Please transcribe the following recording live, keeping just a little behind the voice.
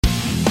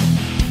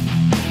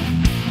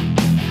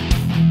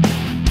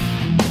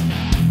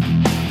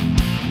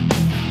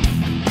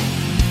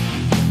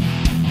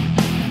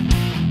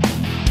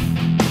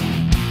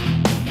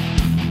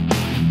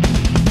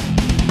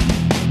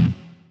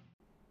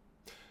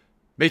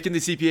Making the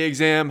CPA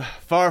exam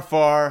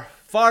far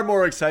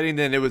more exciting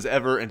than it was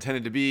ever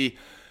intended to be.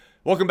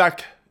 Welcome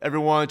back,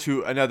 everyone,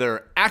 to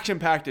another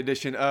action-packed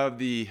edition of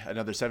the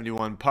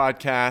Another71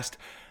 podcast,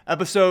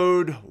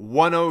 episode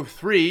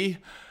 103.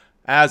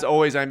 As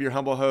always, I'm your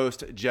humble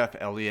host, Jeff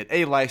Elliott,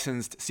 a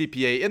licensed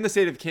CPA in the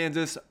state of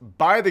Kansas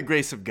by the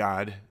grace of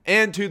God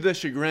and to the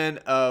chagrin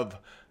of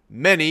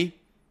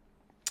many.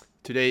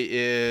 Today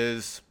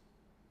is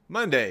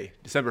Monday,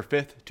 December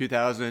 5th,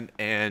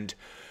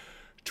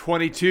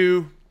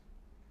 2022.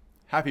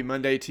 Happy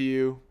Monday to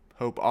you.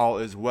 Hope all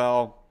is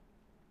well.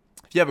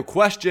 If you have a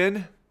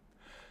question,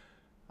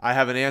 I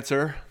have an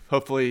answer.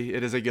 Hopefully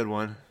it is a good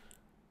one.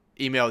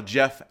 Email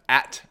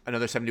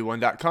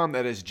jeff@another71.com.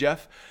 That is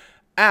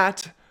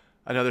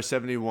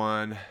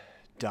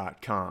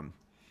jeff@another71.com.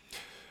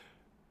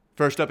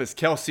 First up is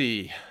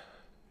Kelsey.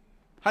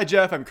 Hi,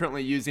 Jeff. I'm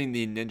currently using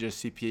the Ninja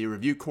CPA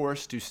review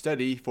course to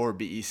study for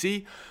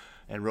BEC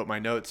and wrote my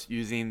notes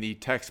using the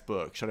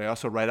textbook. Should I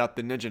also write out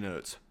the Ninja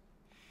notes?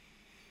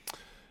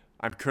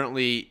 I'm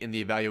currently in the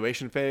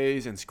evaluation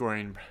phase and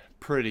scoring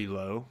pretty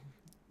low.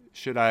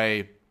 Should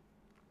I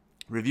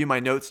review my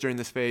notes during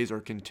this phase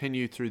or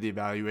continue through the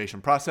evaluation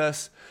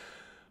process?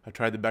 I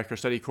tried the Becker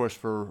study course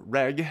for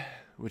Reg,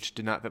 which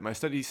did not fit my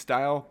study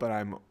style, but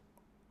I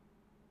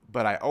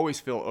always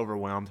feel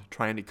overwhelmed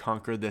trying to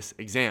conquer this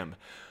exam.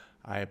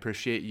 I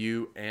appreciate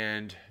you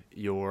and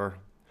your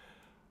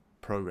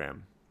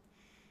program.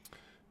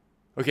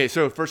 Okay,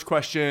 so first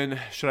question,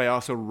 should I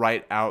also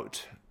write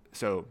out,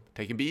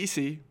 taking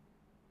BEC,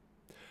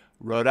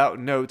 wrote out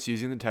notes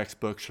using the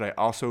textbook. Should I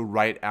also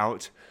write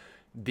out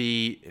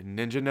the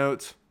Ninja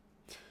notes?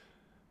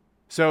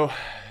 So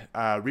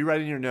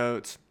rewriting your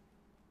notes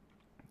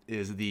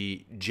is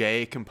the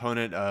J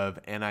component of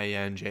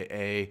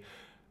NINJA,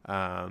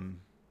 nonstop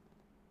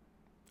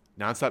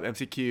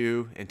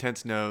MCQ,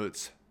 intense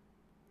notes.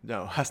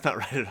 No, that's not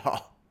right at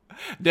all.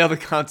 Nail the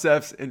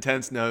concepts,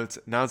 intense notes,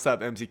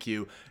 nonstop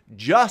MCQ,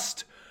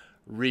 just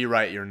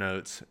rewrite your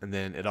notes, and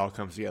then it all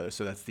comes together.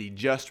 So that's the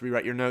just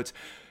rewrite your notes.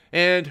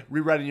 And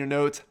rewriting your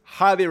notes,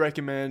 highly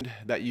recommend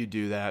that you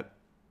do that.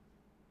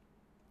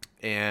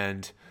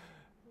 And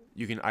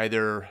you can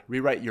either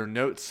rewrite your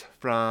notes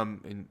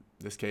from, in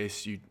this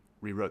case, you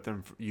wrote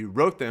them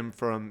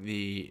from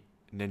the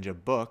Ninja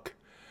book,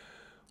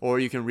 or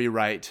you can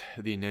rewrite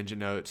the Ninja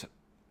notes.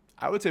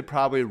 I would say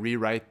probably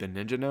rewrite the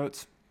Ninja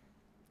notes.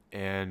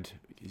 And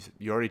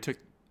you already took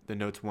the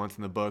notes once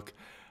in the book,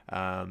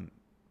 but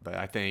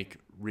I think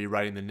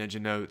rewriting the Ninja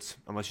notes,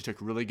 unless you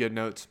took really good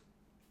notes,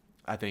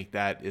 I think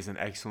that is an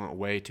excellent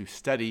way to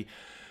study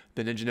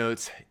the Ninja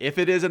notes. If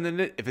it's in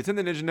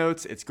the Ninja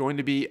notes, it's going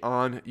to be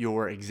on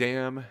your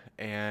exam,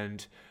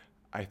 and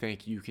I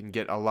think you can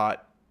get a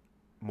lot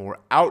more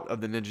out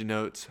of the Ninja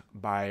notes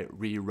by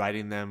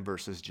rewriting them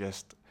versus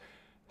just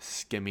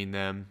skimming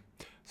them.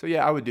 So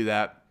yeah, I would do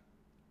that.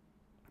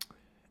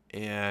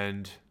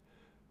 And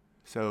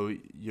so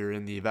you're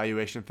in the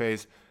evaluation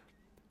phase.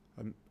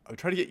 I'll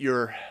try to get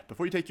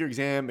before you take your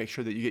exam, make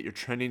sure that you get your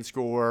trending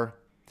score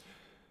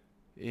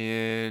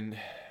in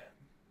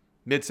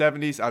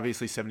mid-70s.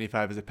 Obviously,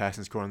 75 is a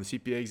passing score on the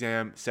CPA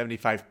exam.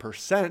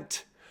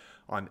 75%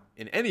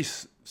 in any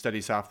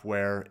study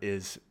software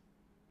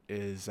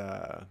that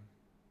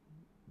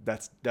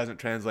doesn't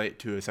translate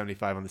to a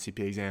 75 on the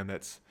CPA exam.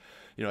 That's,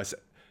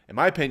 in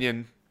my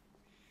opinion,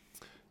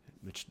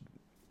 which,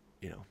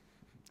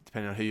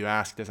 depending on who you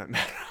ask, doesn't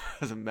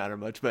matter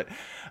much. But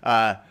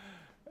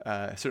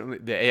certainly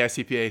the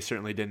AICPA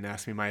certainly didn't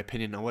ask me my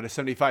opinion on what a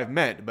 75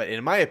 meant. But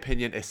in my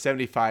opinion, a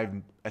 75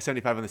 on the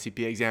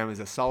CPA exam is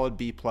a solid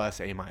B plus,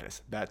 A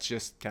minus. That's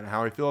just kind of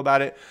how I feel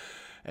about it.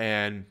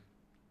 And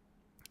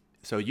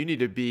so you need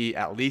to be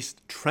at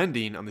least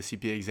trending on the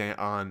CPA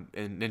exam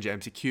in Ninja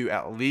MCQ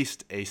at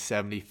least a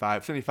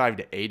 75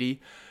 to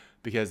 80,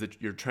 because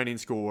your trending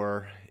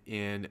score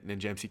in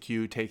Ninja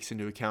MCQ takes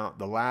into account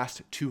the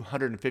last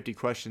 250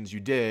 questions you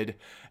did,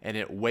 and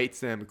it weights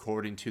them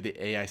according to the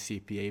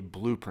AICPA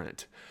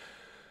blueprint.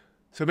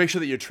 So make sure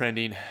that you're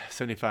trending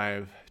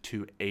 75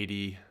 to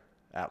 80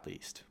 at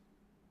least.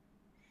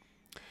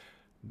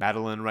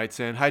 Madeline writes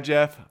in, hi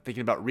Jeff,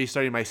 thinking about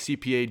restarting my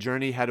CPA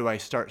journey. How do I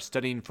start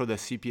studying for the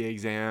CPA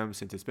exam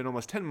since it's been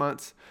almost 10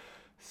 months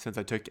since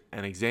I took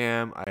an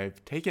exam?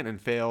 I've taken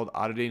and failed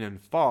auditing and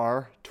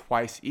FAR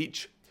twice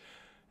each.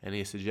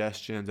 Any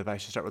suggestions if I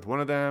should start with one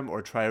of them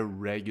or try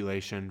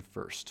regulation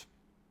first?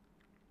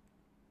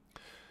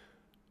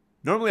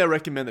 Normally, I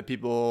recommend that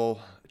people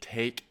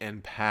take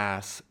and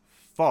pass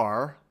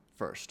FAR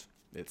first.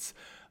 It's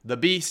the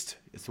beast.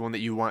 It's the one that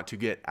you want to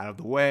get out of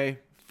the way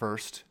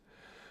first.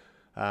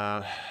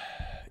 It's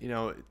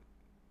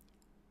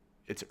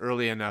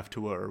early enough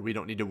to where we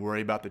don't need to worry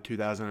about the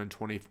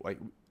 2024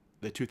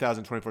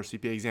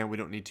 CPA exam. We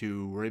don't need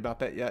to worry about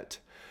that yet.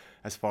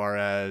 As far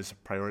as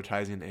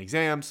prioritizing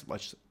exams,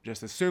 let's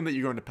just assume that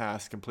you're going to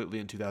pass completely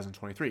in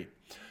 2023.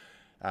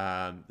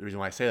 The reason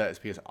why I say that is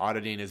because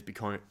auditing is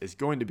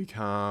going to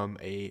become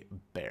a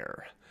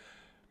bear.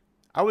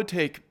 I would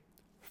take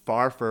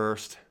FAR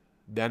first,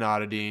 then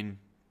auditing,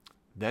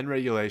 then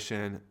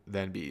regulation,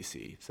 then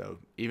BEC. So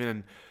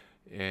even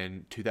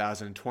in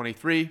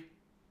 2023,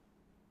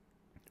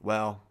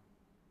 well,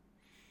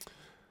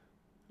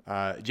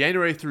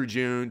 January through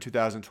June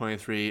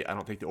 2023, I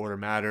don't think the order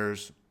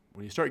matters.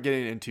 When you start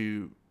getting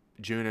into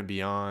June and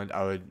beyond,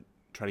 I would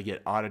try to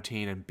get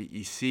auditing and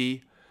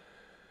BEC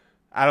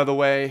out of the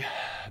way.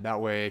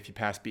 That way, if you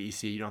pass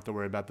BEC, you don't have to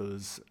worry about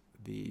the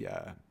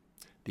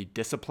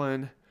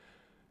discipline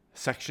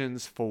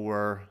sections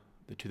for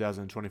the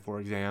 2024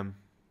 exam.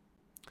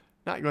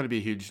 Not going to be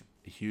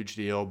a huge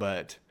deal,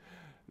 but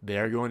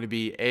they're going to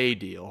be a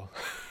deal.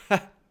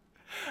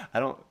 I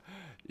don't,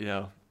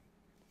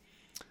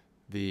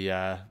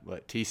 the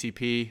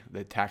TCP,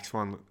 the tax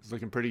one is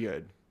looking pretty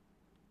good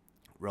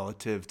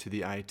relative to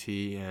the IT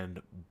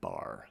and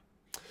bar.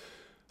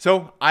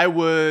 So I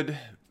would,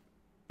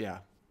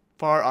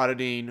 FAR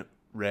auditing,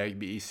 reg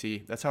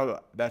BEC. That's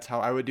how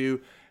I would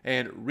do.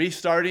 And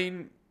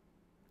restarting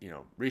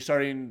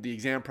the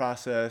exam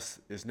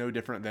process is no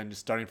different than just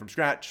starting from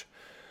scratch.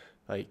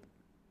 Like,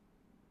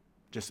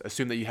 just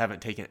assume that you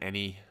haven't taken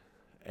any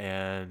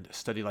and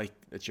study like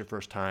it's your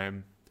first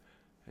time,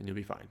 and you'll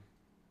be fine.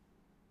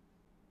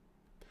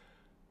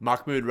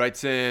 Mahmoud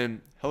writes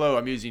in, hello,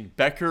 I'm using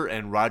Becker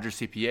and Roger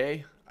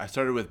CPA. I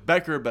started with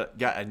Becker, but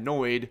got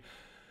annoyed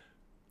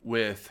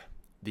with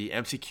the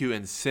MCQ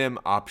and SIM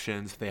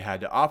options they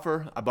had to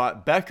offer. I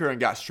bought Becker and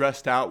got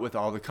stressed out with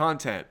all the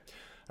content.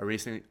 I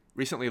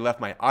recently left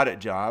my audit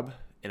job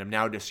and am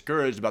now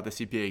discouraged about the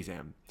CPA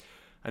exam.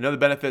 I know the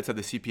benefits of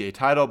the CPA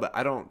title, but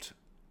I don't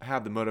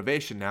have the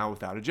motivation now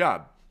without a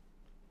job.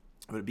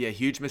 It would be a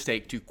huge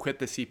mistake to quit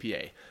the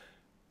CPA.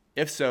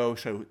 If so,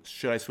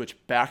 should I switch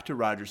back to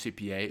Roger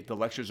CPA? The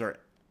lectures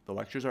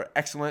are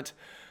excellent,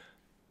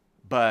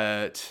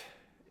 but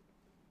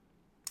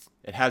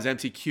it has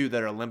MCQ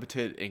that are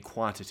limited in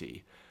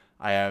quantity.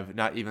 I have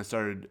not even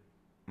started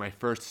my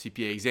first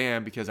CPA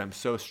exam because I'm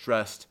so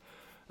stressed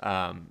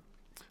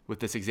with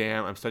this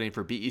exam. I'm studying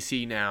for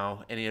BEC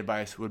now. Any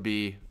advice would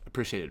be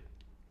appreciated.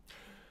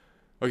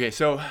 Okay,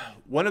 so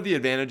one of the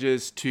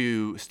advantages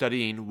to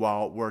studying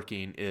while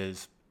working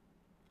is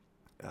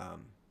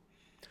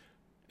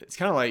it's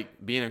kind of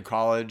like being in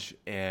college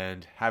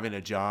and having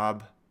a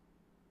job.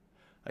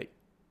 Like,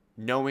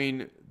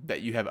 knowing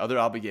that you have other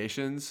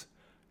obligations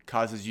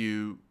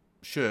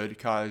should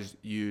cause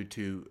you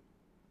to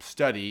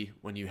study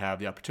when you have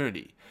the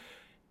opportunity.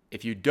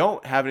 If you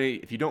don't have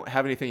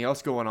anything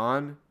else going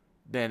on,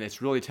 then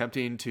it's really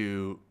tempting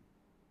to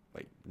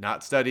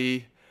not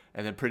study,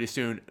 and then pretty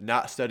soon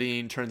not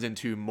studying turns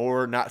into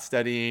more not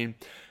studying,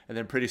 and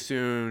then pretty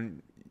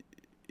soon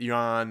you're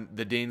on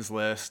the dean's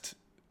list,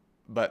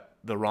 but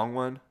the wrong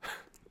one.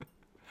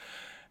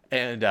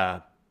 and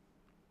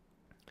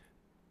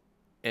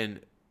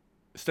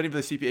studying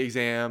for the CPA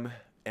exam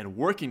and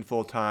working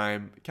full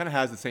time kind of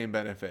has the same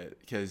benefit,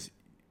 because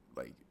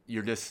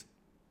you're just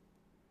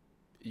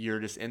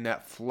in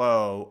that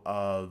flow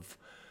of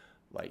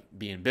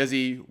being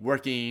busy,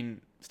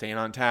 working, staying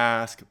on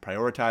task,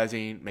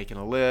 prioritizing, making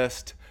a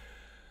list,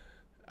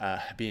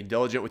 being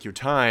diligent with your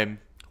time.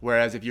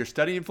 Whereas if you're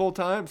studying full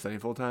time, it's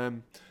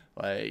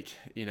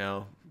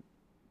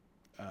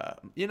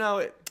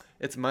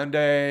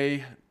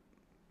Monday,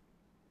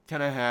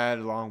 kind of had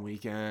a long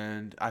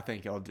weekend. I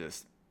think I'll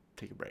just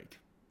take a break.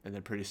 And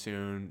then pretty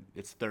soon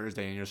it's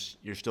Thursday and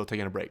you're still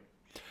taking a break.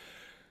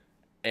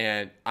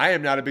 And I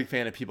am not a big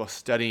fan of people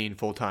studying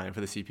full time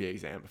for the CPA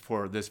exam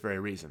for this very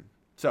reason.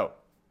 So,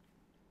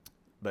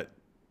 but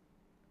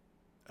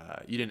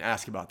you didn't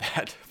ask about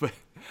that. But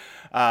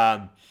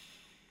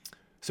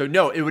so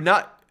no, it would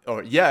not.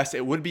 Or yes,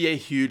 it would be a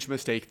huge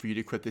mistake for you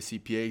to quit the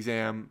CPA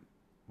exam.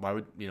 Why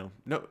would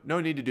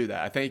no need to do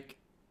that. I think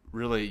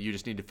really you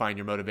just need to find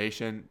your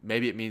motivation.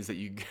 Maybe it means that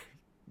you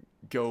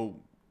go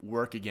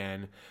work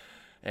again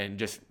and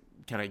just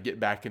kind of get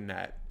back in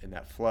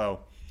that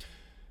flow.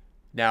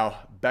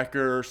 Now,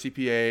 Becker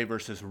CPA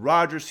versus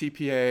Roger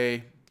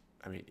CPA.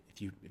 I mean,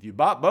 if you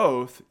bought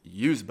both,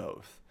 use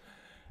both.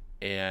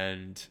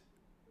 And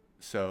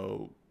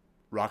so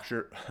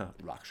Roger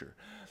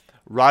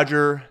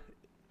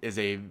is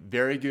a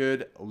very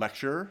good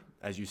lecturer,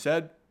 as you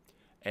said,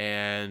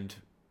 and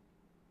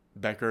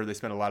Becker, they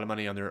spend a lot of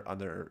money on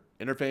their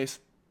interface.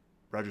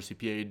 Roger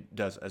CPA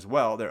does as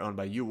well. They're owned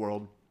by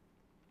UWorld,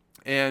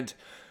 and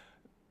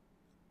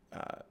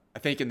I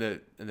think in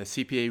the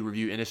CPA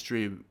review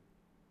industry,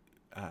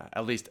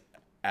 at least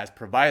as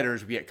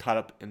providers, we get caught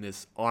up in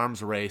this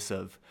arms race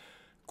of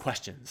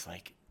questions.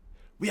 Like,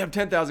 we have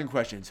 10,000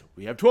 questions,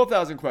 we have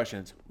 12,000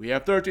 questions, we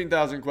have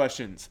 13,000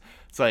 questions.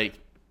 It's like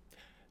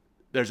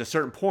there's a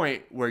certain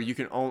point where you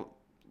can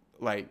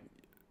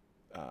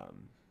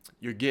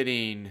you're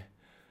getting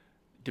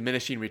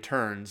diminishing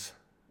returns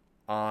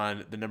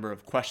on the number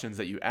of questions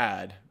that you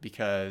add,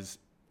 because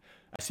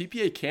a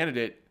CPA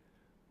candidate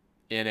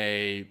in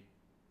a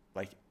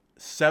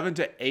 7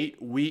 to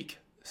 8 week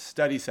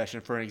study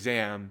session for an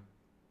exam,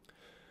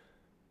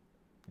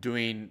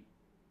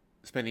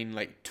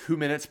 spending 2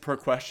 minutes per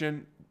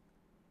question,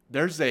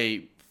 there's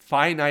a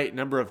finite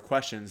number of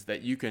questions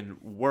that you can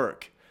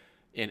work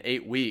in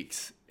 8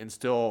 weeks and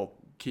still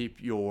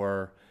keep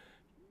your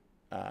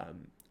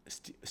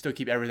still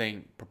keep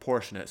everything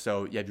proportionate.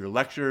 So you have your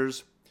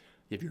lectures,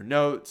 you have your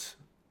notes,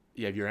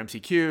 you have your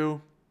MCQ,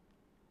 you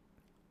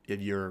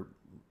have your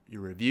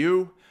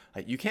review.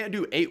 Like, you can't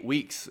do 8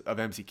 weeks of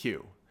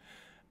MCQ.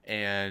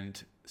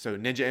 And so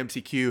Ninja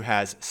MCQ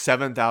has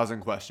 7,000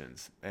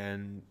 questions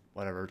and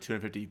whatever,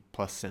 250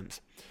 plus sims.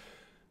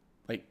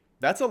 Like,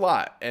 that's a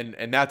lot, and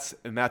that's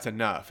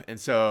enough. And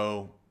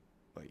so,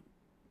 like,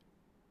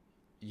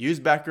 use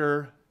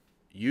Becker,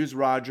 use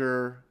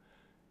Roger.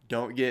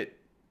 Don't get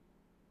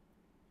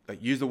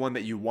use the one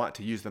that you want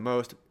to use the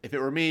most. If it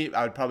were me,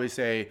 I would probably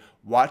say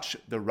watch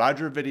the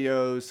Roger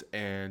videos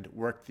and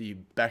work the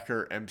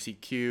Becker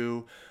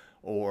MCQ,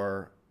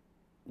 or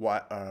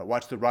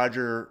watch the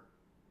Roger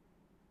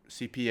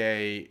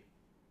CPA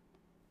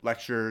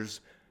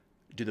lectures,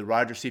 do the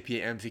Roger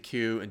CPA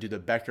MCQ, and do the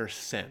Becker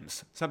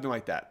Sims, something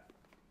like that.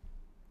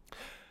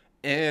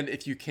 And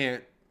if you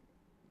can't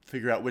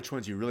figure out which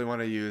ones you really want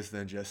to use,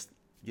 then just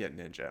get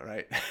Ninja,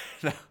 right?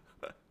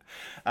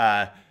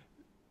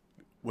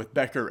 With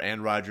Becker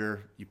and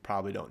Roger, you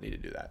probably don't need to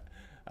do that,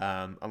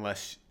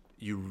 unless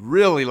you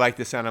really like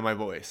the sound of my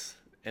voice,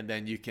 and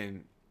then you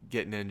can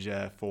get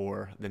Ninja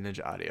for the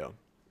Ninja Audio.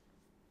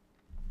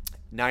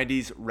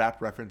 90s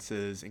rap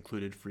references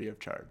included free of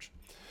charge.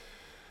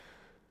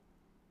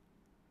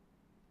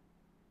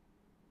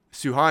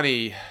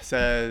 Suhani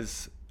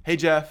says, "Hey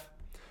Jeff,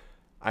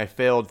 I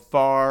failed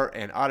FAR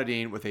and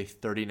auditing with a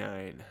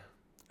 39.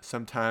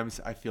 Sometimes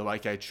I feel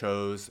like I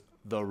chose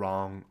the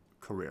wrong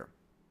career."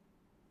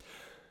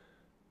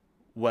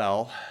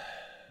 Well,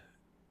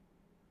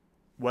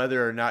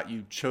 whether or not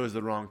you chose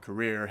the wrong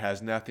career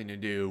has nothing to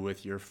do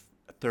with your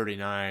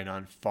 39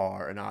 on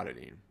FAR and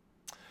auditing.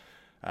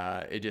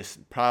 It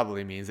just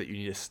probably means that you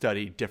need to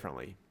study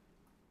differently.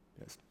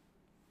 Yes.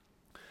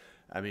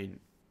 I mean,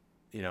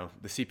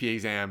 the CPA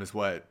exam is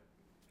what,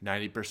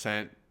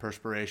 90%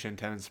 perspiration,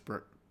 10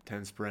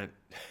 sprint,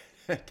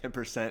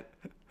 10%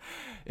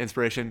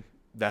 inspiration,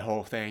 that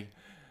whole thing.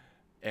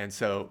 And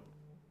so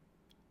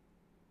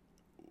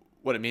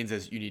what it means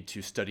is you need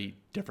to study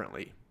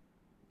differently.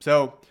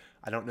 So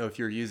I don't know if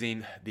you're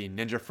using the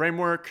Ninja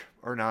framework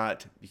or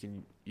not. You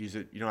can use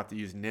it. You don't have to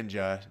use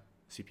Ninja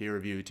CPA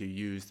review to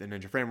use the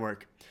Ninja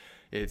framework.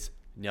 It's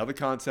nail the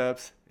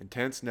concepts,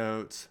 intense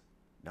notes,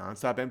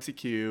 nonstop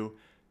MCQ,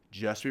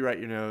 just rewrite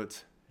your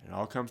notes. It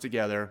all comes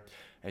together,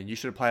 and you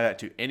should apply that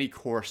to any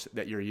course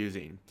that you're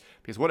using,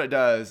 because what it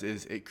does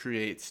is it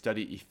creates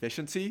study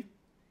efficiency,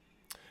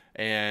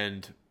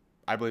 and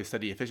I believe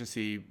study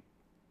efficiency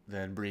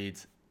then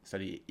breeds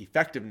study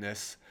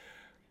effectiveness,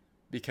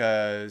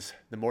 because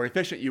the more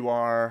efficient you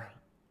are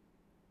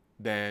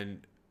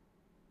then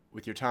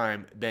with your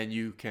time, then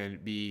you can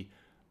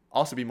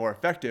also be more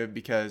effective,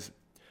 because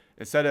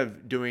instead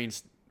of doing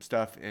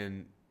stuff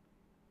in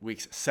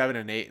weeks 7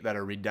 and 8 that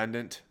are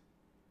redundant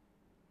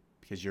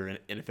because you're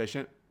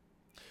inefficient,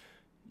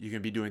 you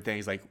can be doing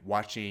things like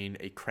watching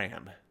a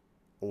cram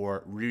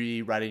or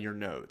rewriting your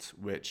notes,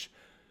 which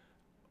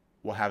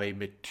will have a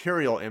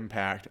material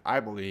impact, I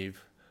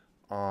believe,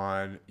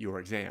 on your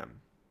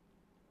exam.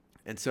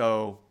 And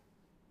so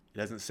it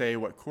doesn't say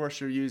what course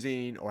you're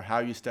using or how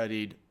you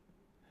studied,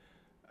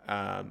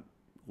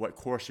 what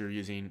course you're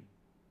using.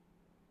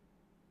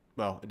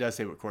 Well, it does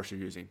say what course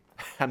you're using.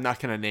 I'm not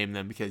going to name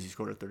them because you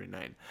scored a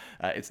 39.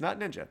 It's not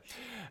Ninja.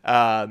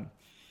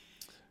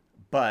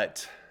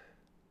 But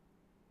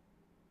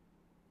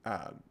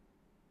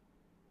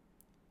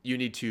you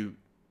need to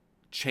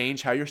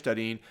change how you're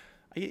studying.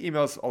 I get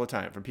emails all the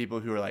time from people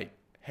who are like,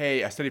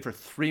 "Hey, I studied for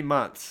 3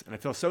 months and I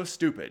feel so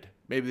stupid.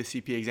 Maybe the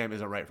CPA exam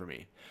isn't right for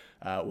me."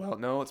 Well,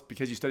 no, it's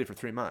because you studied for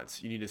 3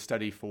 months. You need to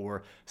study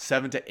for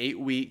 7 to 8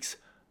 weeks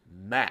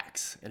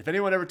max. And if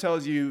anyone ever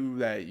tells you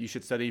that you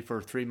should study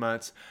for 3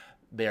 months,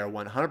 they are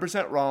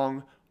 100%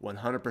 wrong,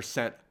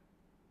 100%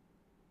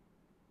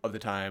 of the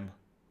time,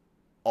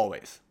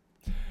 always.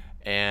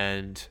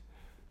 And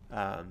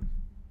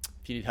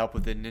if you need help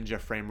with the Ninja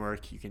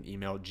framework, you can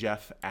email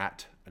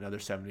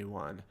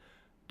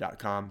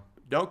jeff@another71.com.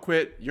 Don't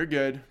quit. You're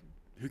good.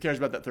 Who cares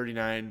about that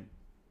 39?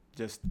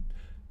 Just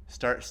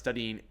start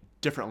studying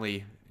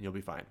differently and you'll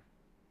be fine.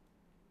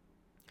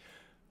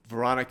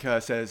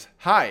 Veronica says,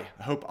 "Hi,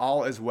 I hope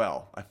all is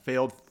well. I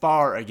failed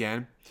FAR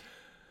again.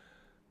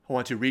 I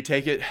want to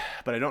retake it,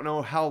 but I don't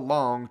know how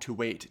long to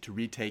wait to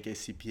retake a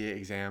CPA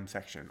exam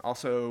section.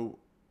 Also,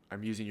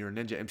 I'm using your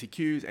Ninja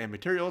MCQs and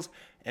materials.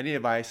 Any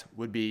advice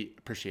would be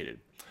appreciated."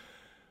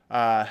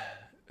 As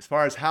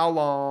far as how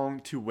long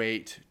to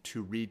wait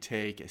to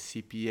retake a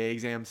CPA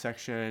exam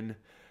section,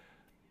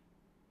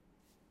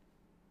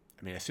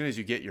 I mean, as soon as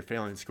you get your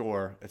failing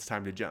score, it's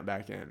time to jump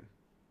back in.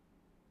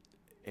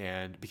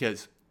 And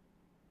because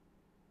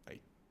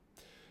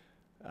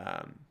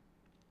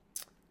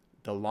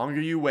the longer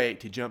you wait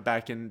to jump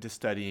back into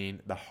studying,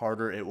 the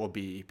harder it will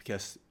be,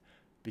 because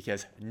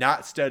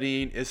not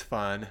studying is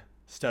fun.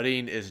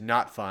 Studying is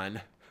not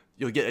fun.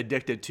 You'll get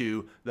addicted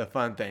to the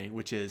fun thing,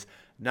 which is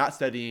not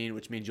studying,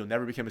 which means you'll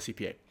never become a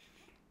CPA.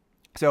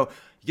 So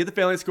you get the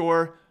failing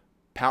score,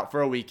 pout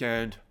for a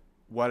weekend,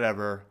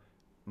 whatever.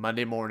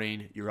 Monday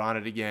morning, you're on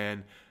it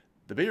again.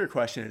 The bigger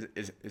question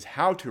is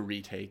how to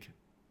retake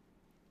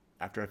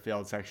after a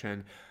failed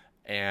section.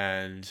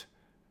 And,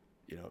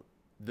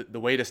 the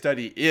way to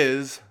study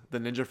is the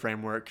Ninja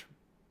framework.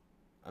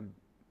 I'm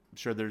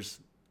sure there's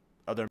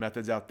other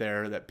methods out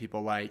there that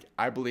people like.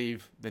 I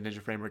believe the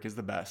Ninja framework is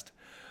the best.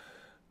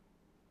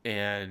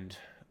 And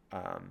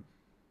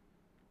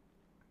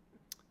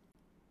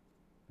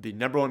the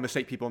number one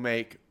mistake people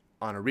make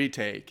on a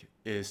retake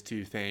is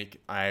to think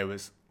I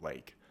was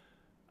like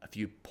a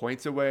few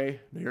points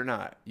away. No, you're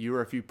not. You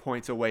are a few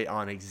points away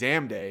on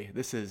exam day.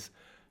 This is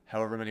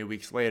however many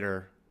weeks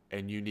later,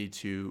 and you need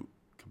to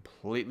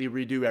completely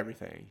redo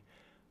everything.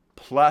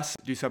 Plus,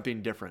 do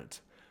something different.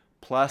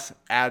 Plus,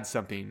 add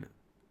something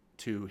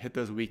to hit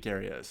those weak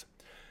areas.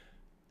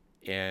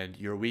 And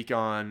you're weak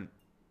on,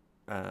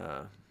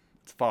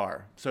 it's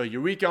FAR. So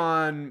you're weak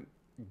on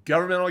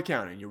governmental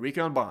accounting. You're weak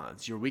on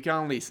bonds. You're weak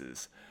on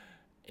leases.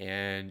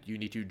 And you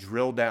need to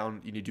drill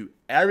down. You need to do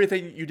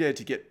everything you did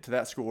to get to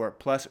that score,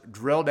 plus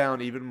drill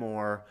down even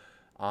more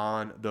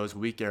on those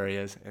weak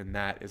areas. And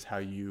that is how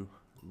you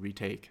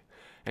retake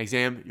an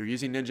exam. You're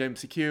using Ninja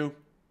MCQ.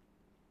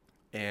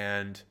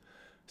 And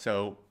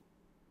so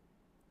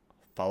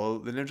follow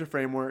the Ninja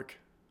framework.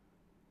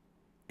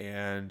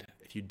 And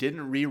if you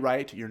didn't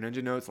rewrite your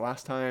Ninja notes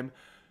last time,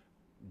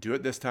 do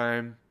it this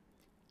time.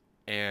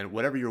 And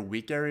whatever your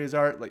weak areas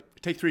are, like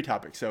take 3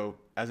 topics. So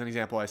as an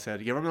example, I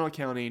said governmental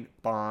accounting,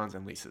 bonds,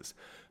 and leases.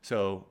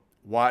 So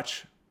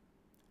watch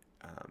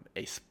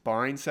a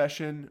sparring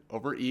session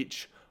over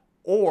each,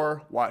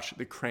 or watch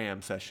the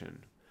cram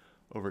session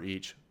over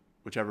each,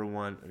 whichever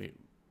one. I mean,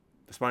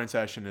 the sparring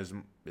session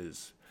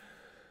is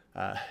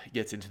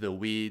gets into the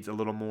weeds a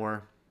little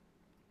more,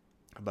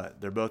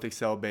 but they're both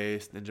Excel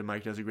based. Ninja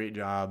Mike does a great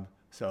job,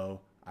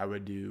 so I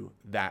would do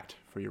that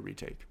for your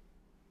retake.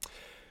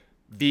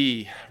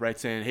 V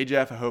writes in, "Hey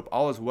Jeff, I hope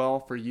all is well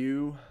for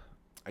you.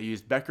 I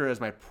used Becker as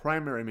my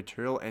primary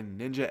material and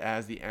Ninja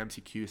as the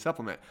MCQ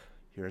supplement.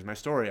 Here's my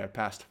story. I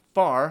passed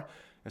FAR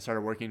and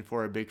started working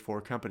for a Big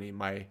 4 company.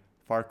 My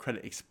FAR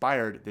credit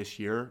expired this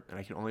year, and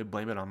I can only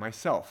blame it on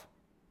myself.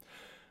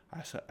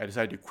 I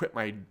decided to quit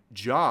my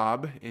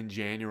job in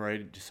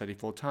January to study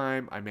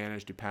full-time. I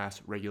managed to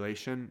pass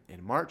regulation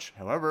in March.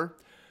 However,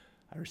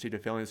 I received a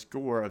failing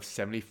score of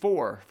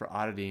 74 for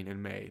auditing in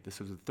May.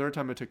 This was the 3rd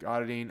time I took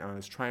auditing. I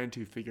was trying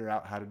to figure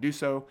out how to do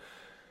so.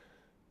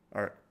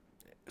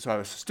 So I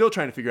was still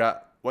trying to figure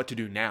out what to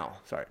do now.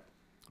 Sorry.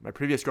 My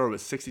previous score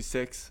was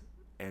 66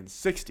 and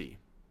 60.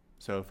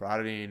 So for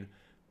auditing,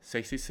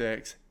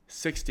 66,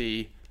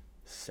 60,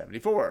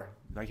 74.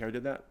 Like how I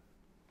did that?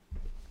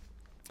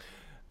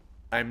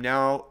 I'm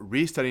now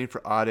restudying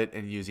for audit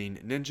and using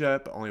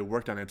Ninja, but only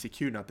worked on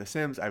MCQ, not the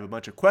Sims. I have a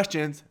bunch of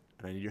questions,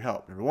 and I need your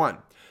help. Number 1,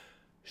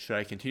 should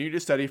I continue to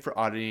study for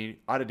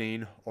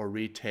auditing or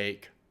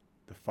retake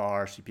the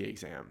FAR CPA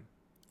exam,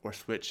 or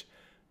switch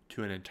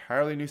to an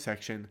entirely new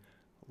section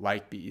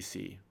like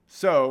BEC?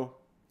 So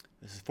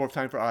this is 4th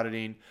time for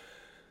auditing.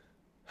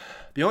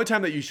 The only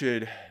time that you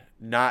should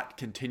not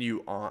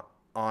continue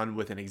on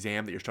with an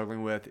exam that you're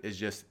struggling with is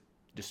just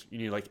you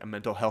need like a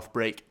mental health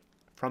break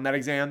from that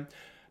exam.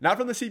 Not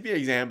from the CPA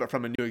exam, but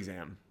from a new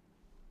exam,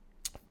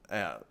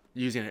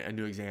 using a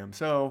new exam.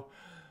 So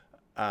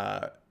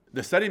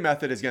the study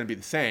method is going to be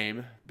the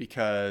same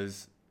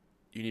because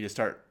you need to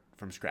start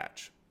from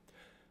scratch.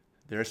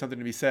 There is something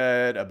to be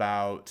said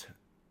about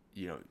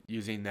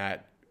using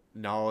that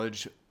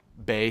knowledge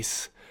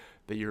base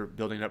that you're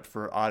building up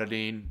for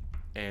auditing,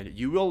 and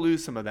you will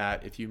lose some of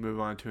that if you move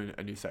on to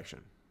a new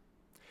section.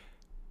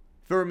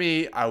 For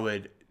me, I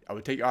would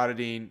take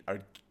auditing. I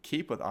would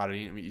keep with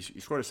auditing. I mean,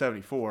 you scored a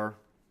 74.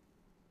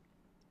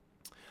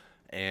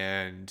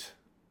 And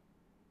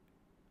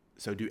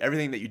so do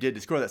everything that you did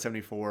to score that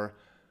 74,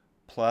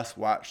 plus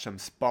watch some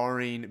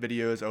sparring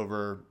videos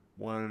over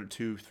 1,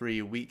 2,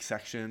 3 week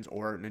sections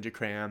or Ninja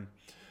Cram,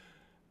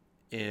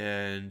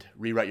 and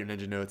rewrite your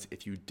Ninja notes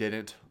if you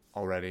didn't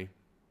already.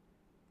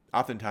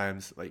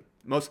 Oftentimes, like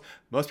most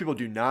people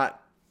do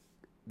not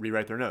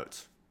rewrite their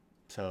notes.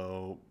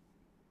 So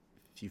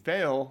if you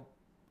fail,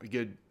 a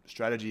good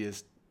strategy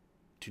is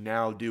to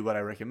now do what I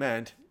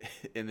recommend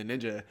in the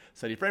Ninja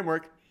study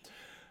framework.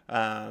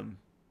 And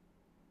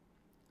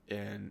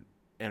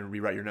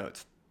rewrite your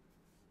notes.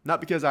 Not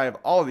because I have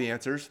all of the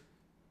answers,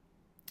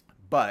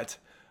 but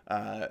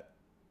I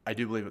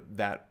do believe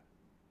that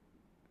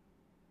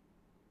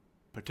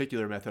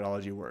particular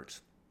methodology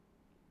works.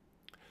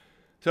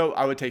 So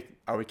I would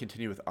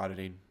continue with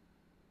auditing.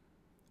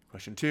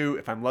 Question 2,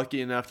 if I'm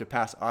lucky enough to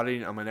pass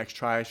auditing on my next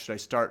try, should I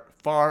start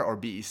FAR or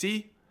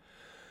BEC?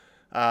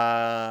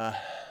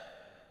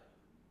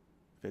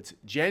 If it's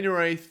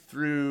January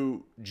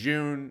through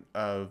June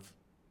of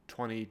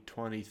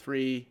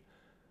 2023,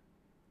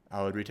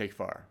 I would retake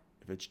FAR.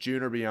 If it's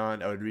June or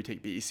beyond, I would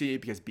retake BEC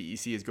because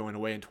BEC is going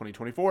away in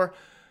 2024.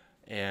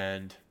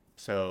 And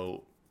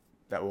so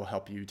that will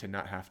help you to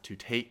not have to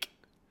take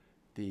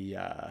the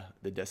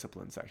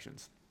discipline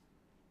sections.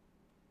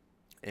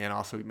 and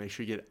also make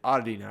sure you get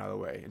auditing out of the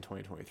way in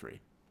 2023.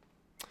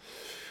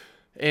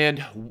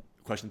 And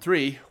question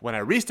 3, when I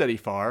restudy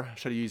FAR,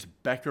 should I use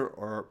Becker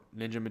or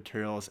Ninja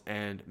materials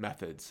and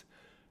methods?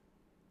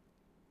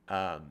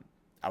 I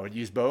would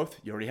use both.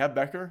 You already have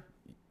Becker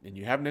and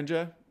you have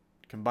Ninja.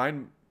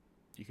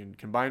 You can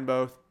combine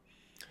both.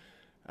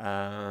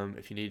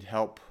 If you need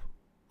help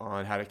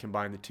on how to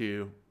combine the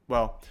two,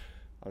 well,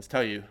 I'll just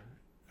tell you,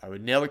 I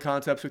would nail the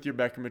concepts with your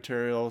Becker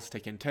materials,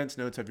 take intense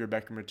notes of your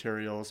Becker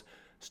materials,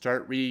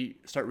 start reading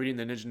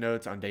the Ninja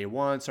notes on day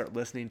 1, start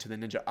listening to the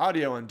Ninja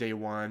audio on day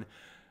 1.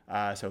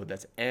 So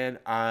that's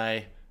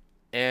N-I-N,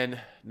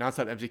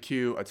 nonstop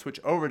MCQ. I'd switch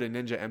over to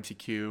Ninja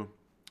MCQ,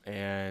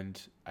 and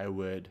I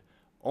would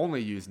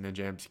only use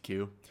Ninja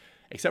MCQ.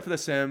 Except for the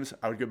Sims,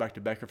 I would go back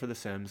to Becker for the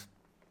Sims.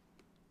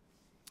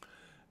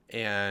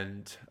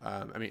 And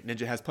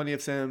Ninja has plenty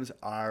of Sims.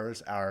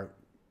 Ours are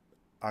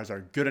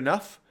good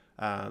enough.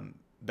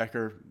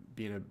 Becker,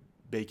 being a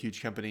big,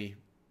 huge company,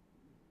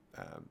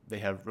 they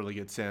have really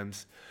good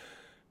Sims,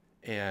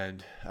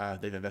 and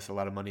they've invested a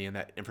lot of money in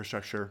that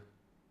infrastructure.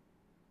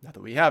 Not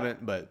that we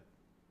haven't, but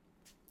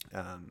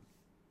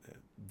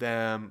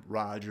them,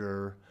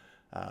 Roger,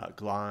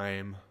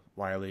 Gleim,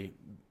 Wiley,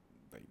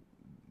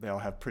 they all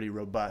have pretty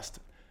robust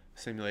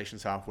simulation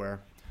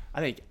software. I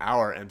think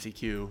our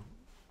MCQ,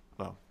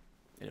 well,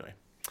 anyway,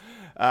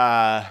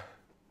 I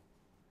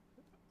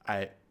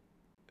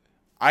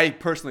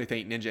personally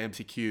think Ninja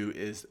MCQ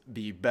is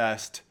the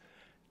best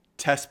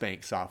test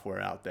bank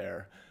software out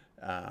there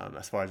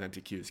as far as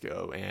MCQs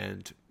go,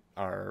 and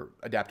our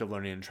adaptive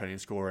learning and training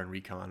score and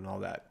recon and all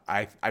that.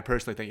 I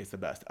personally think it's the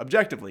best.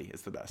 Objectively,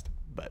 it's the best,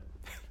 but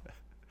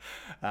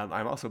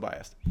I'm also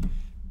biased.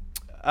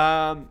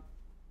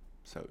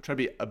 So try to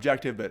be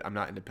objective, but I'm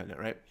not independent,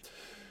 right?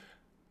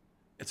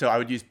 And so I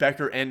would use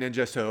Becker and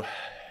Ninja. So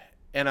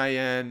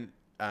NIN,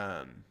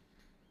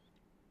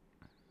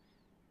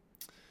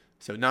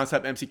 so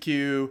nonstop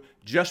MCQ,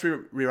 just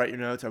rewrite your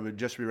notes. I would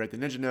just rewrite the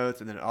Ninja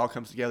notes, and then it all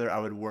comes together.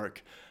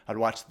 I'd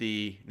watch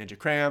the Ninja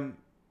Cram.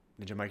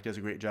 Ninja Mike does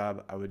a great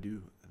job. I would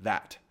do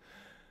that.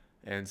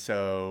 And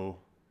so,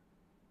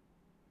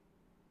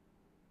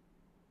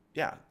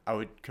 yeah, I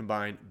would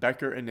combine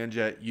Becker and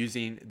Ninja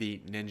using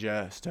the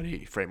Ninja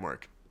study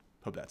framework.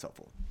 Hope that's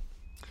helpful.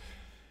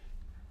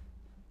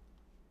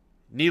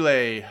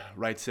 Nile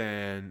writes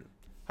in,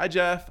 "Hi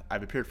Jeff,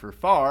 I've appeared for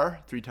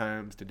FAR 3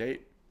 times to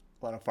date."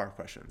 A lot of FAR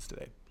questions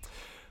today.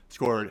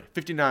 Scored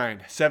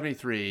 59,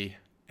 73,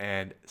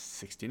 and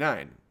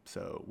 69.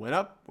 So went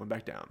up, went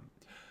back down.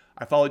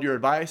 I followed your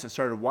advice and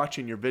started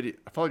watching your video.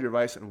 I followed your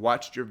advice and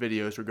watched your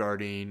videos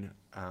regarding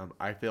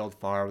I failed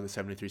FAR with a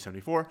 73,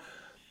 74.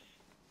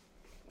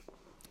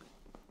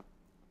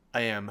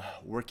 I am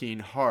working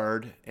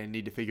hard and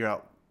need to figure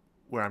out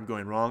where I'm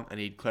going wrong. I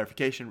need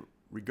clarification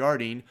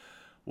regarding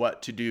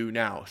what to do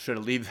now. Should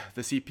I leave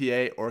the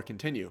CPA or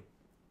continue?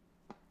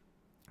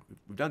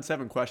 We've done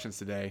 7 questions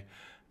today,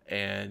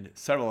 and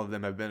several of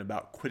them have been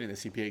about quitting the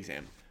CPA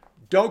exam.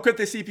 Don't quit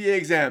the CPA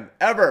exam,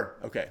 ever.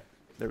 Okay,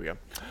 there we go.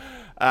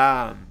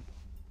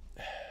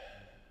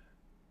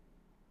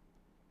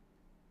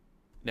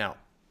 Now,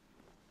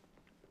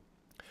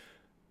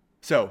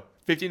 so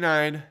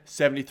 59,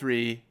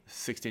 73,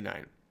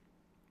 69.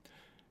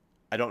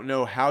 I don't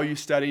know how you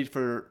studied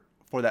for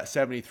that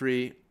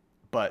 73,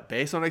 but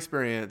based on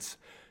experience,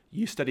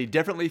 you studied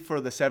differently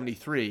for the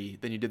 73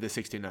 than you did the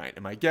 69.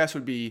 And my guess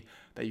would be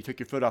that you took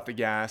your foot off the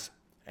gas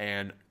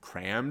and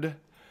crammed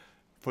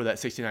for that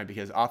 69,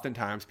 because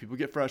oftentimes people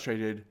get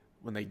frustrated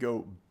when they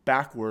go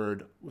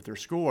backward with their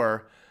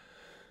score,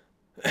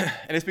 and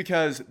it's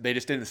because they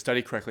just didn't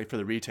study correctly for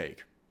the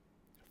retake.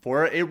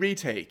 For a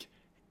retake,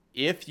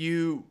 if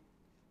you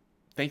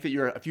think that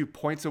you're a few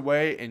points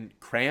away and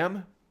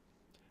cram,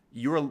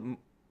 you're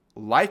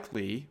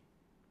likely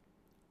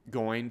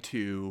going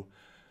to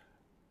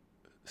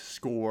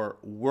score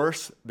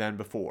worse than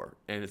before,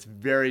 and it's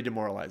very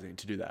demoralizing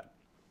to do that.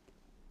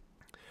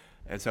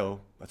 And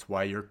so that's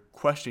why you're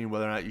questioning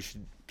whether or not you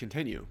should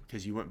continue,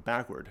 because you went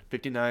backward.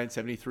 59,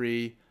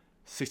 73,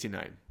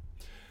 69.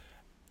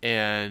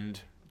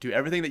 And do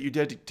everything that you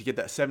did to get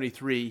that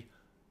 73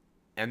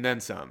 and then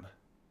some.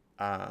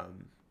 It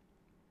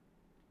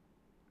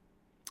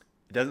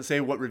doesn't say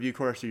what review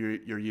course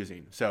you're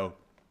using. So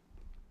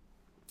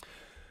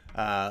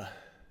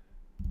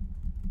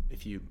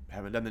if you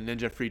haven't done the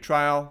Ninja free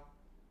trial,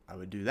 I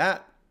would do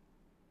that.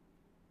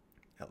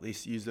 At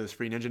least use those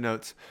free Ninja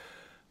notes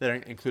that are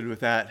included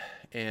with that.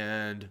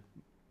 And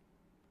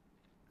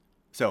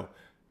so,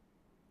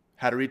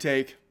 how to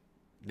retake,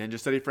 Ninja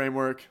study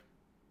framework,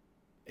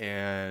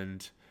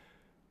 and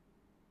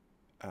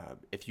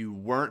if you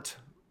weren't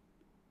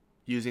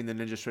using the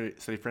Ninja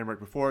study framework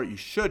before, you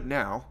should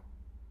now.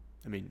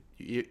 I mean,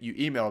 you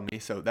emailed me,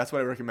 so that's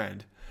what I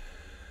recommend.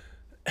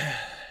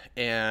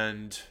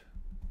 And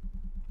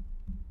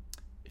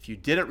if you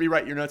didn't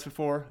rewrite your notes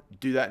before,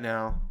 do that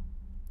now.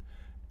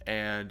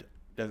 And it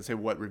doesn't say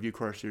what review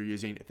course you're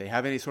using. If they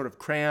have any sort of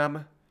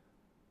cram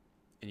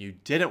and you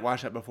didn't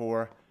watch that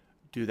before,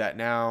 do that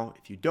now.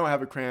 If you don't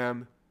have a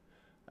cram,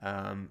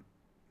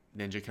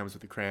 Ninja comes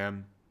with a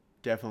cram.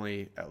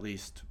 Definitely at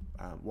least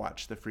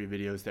watch the free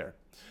videos there.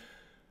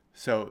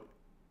 So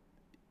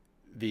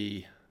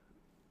the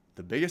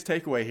biggest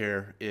takeaway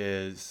here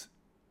is,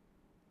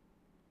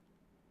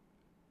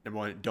 number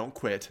one, don't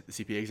quit the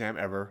CPA exam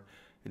ever.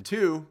 And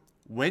two,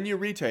 when you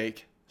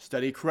retake,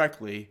 study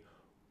correctly,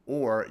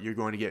 or you're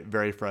going to get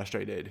very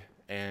frustrated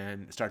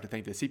and start to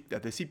think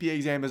that the CPA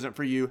exam isn't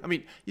for you. I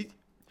mean,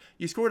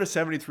 you scored a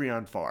 73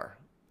 on FAR.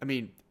 I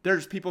mean,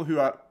 there's people who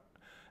are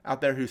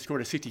out there who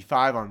scored a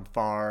 65 on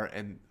FAR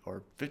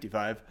or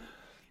 55,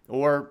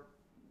 or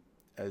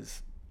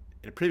as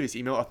in a previous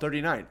email, a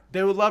 39.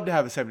 They would love to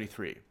have a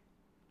 73.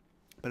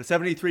 But a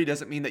 73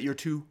 doesn't mean that you're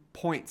 2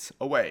 points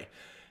away.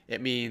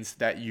 It means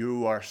that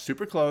you are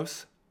super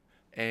close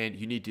and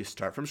you need to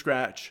start from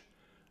scratch,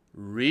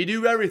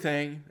 redo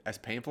everything, as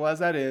painful as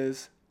that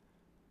is,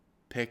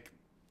 pick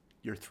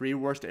your 3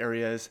 worst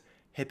areas,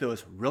 hit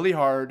those really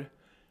hard,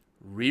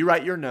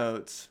 rewrite your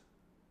notes,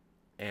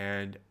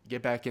 and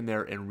get back in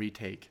there and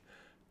retake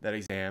that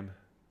exam,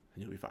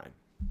 and you'll be fine.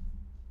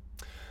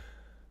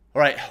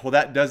 All right, well,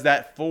 that does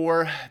that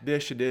for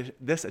this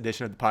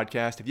edition of the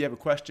podcast. If you have a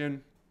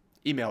question,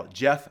 email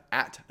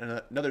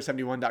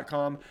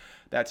jeff@another71.com.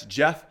 That's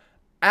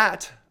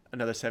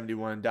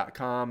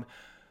jeff@another71.com.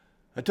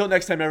 Until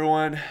next time,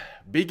 everyone,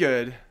 be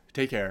good,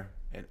 take care,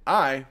 and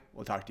I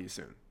will talk to you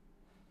soon.